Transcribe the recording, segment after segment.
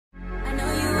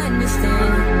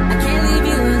understand. I can't leave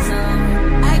you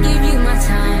alone. I give you my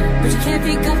time, but you can't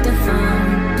pick up the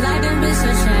phone. Life done been so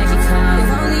tragic, huh?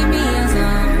 If only me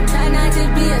alone. Try not to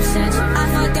be obsessed. I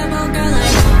fucked up, old girl, I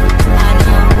know. I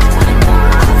know, I know.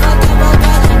 I fucked up, old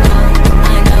girl, I know.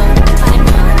 I know, I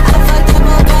know. I fucked up,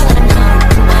 old girl, I know.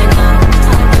 I know,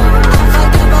 I know. I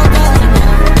fucked up, old girl, I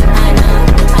know. I know,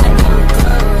 I know.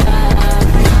 I know,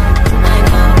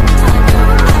 I know.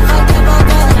 I fucked up, old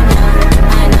girl, I know.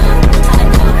 I know, I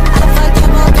know. I fucked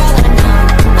up, old girl, I know.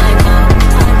 I know,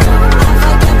 I know. I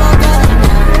fucked up, old girl, I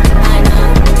know. I know.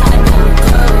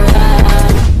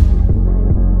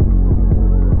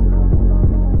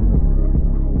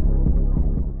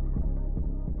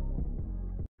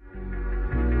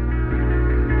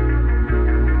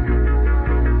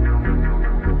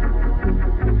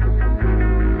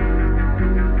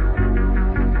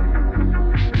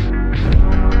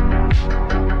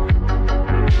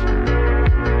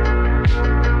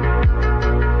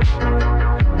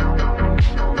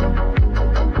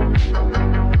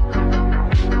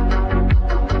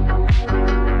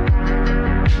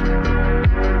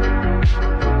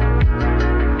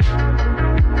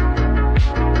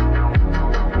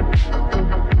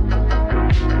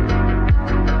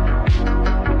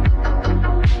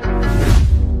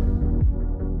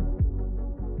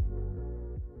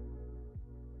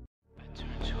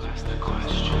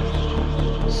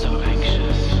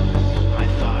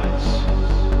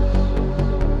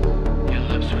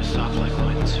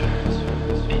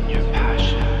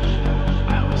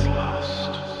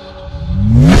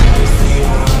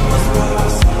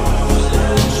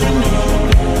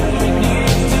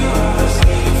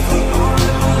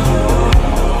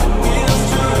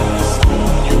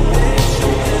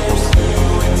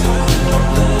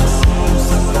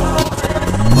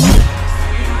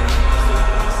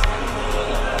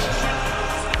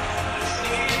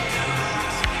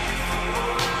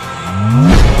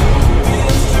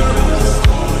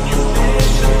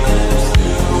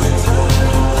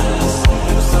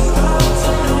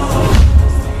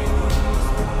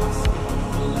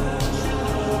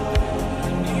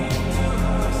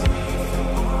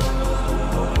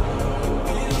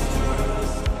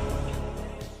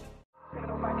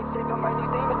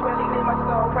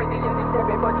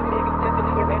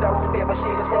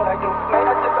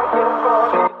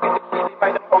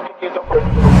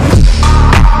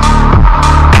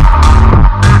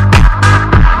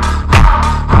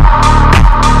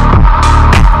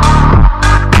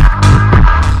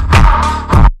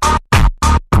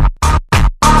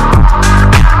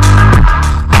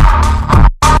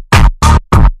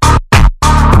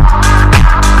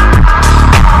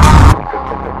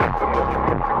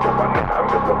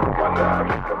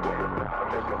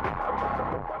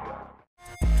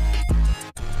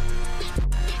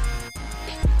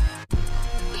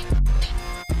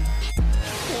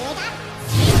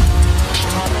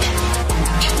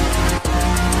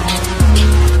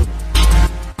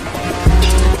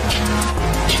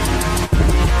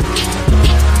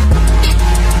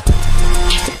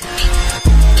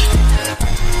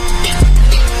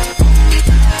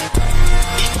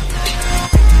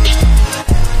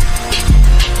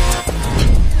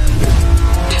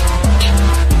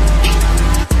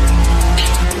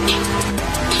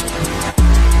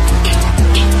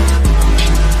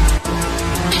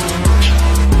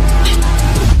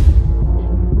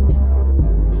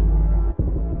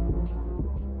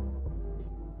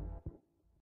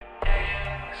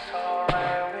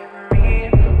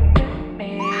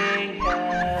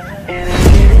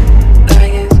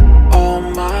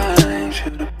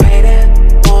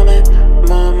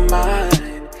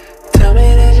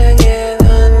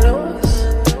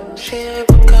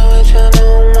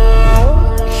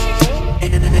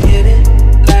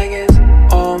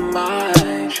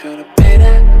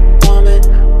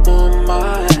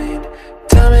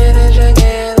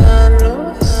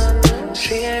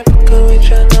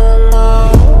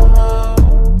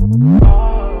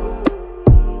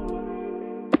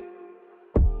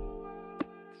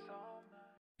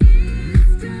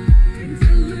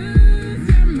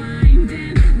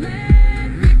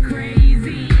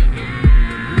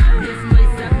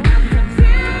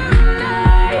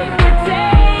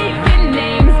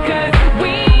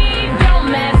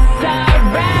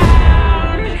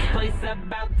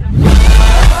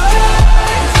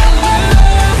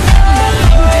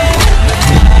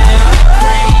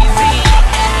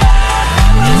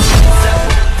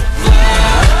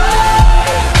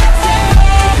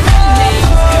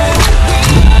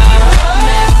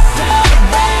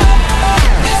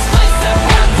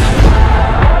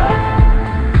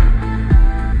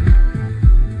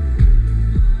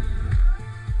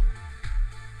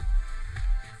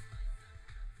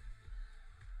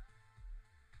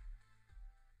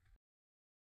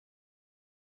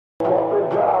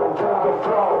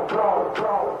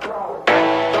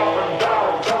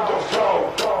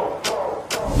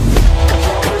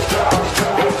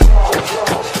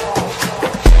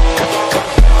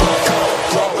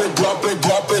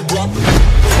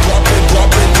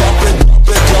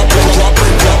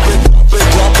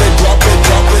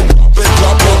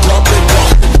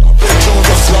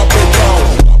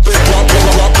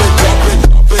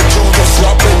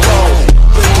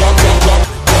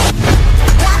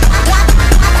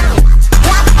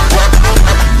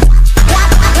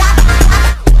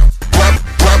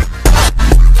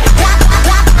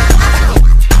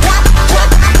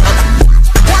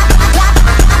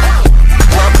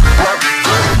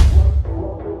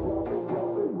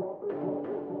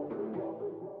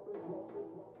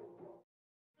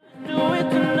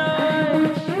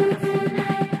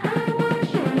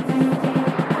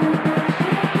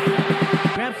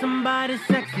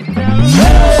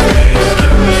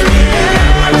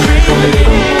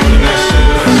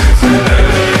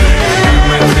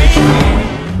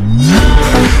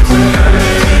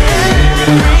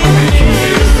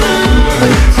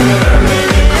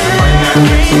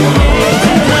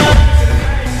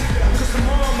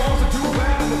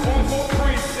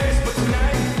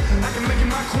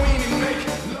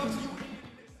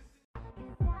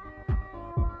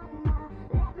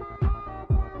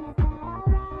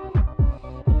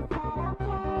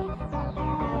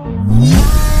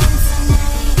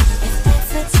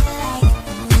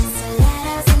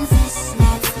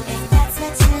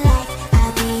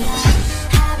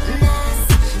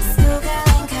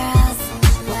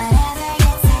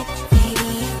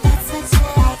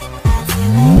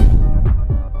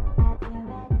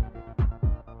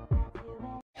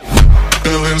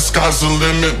 Sky's the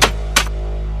limit.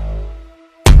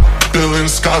 Feeling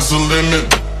sky's the limit.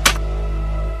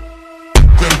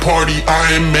 Then party, I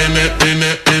am in it, in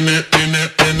it, in it, in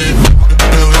it, in it.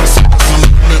 Feeling sky's the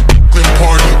limit. Then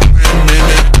party, I am in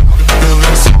it.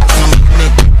 Feeling sky's the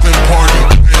limit. Then party,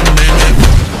 I am in it.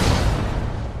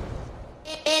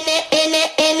 In it, in it,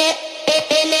 in it,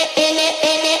 in it, in it,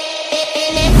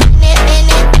 in it.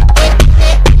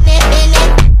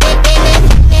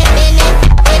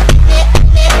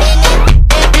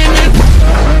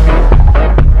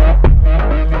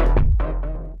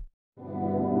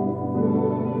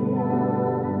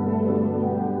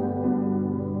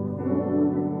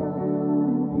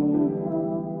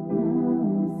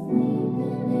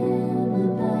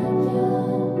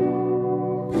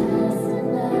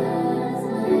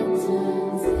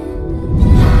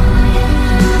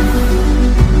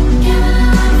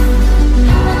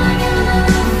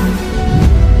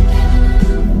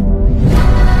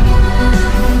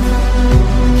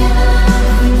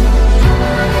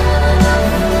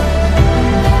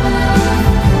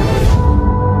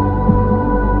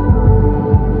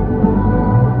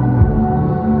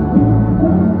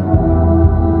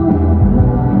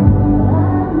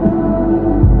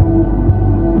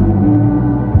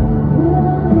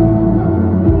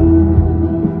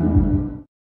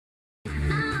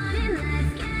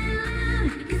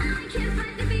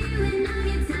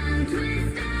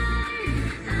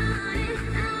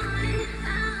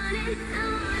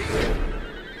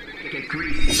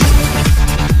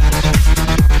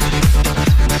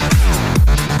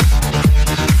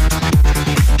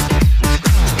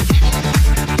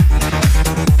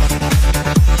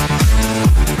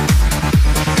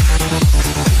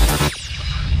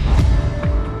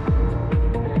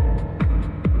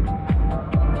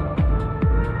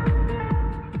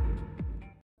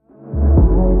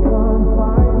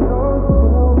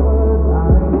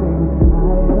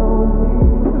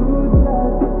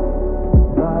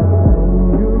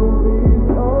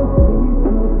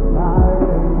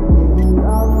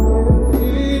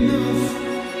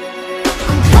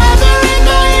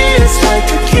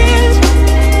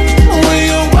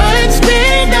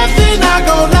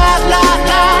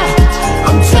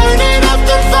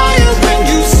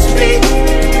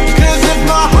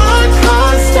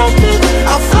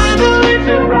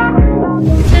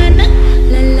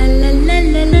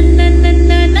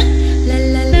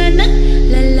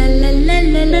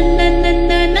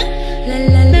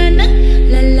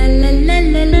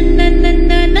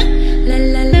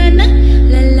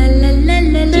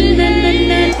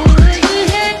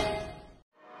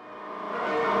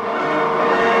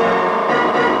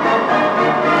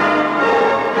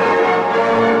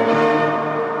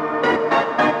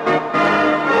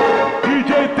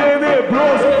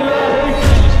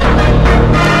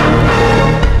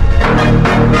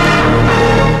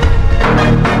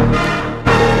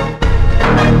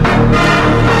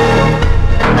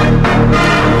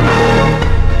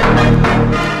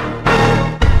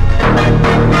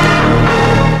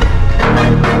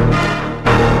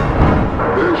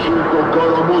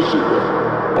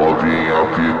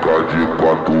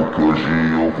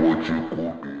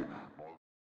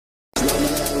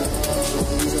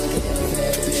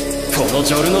この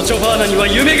ジョルノ・チョバーナには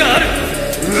夢がある。う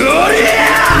おり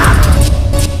ゃー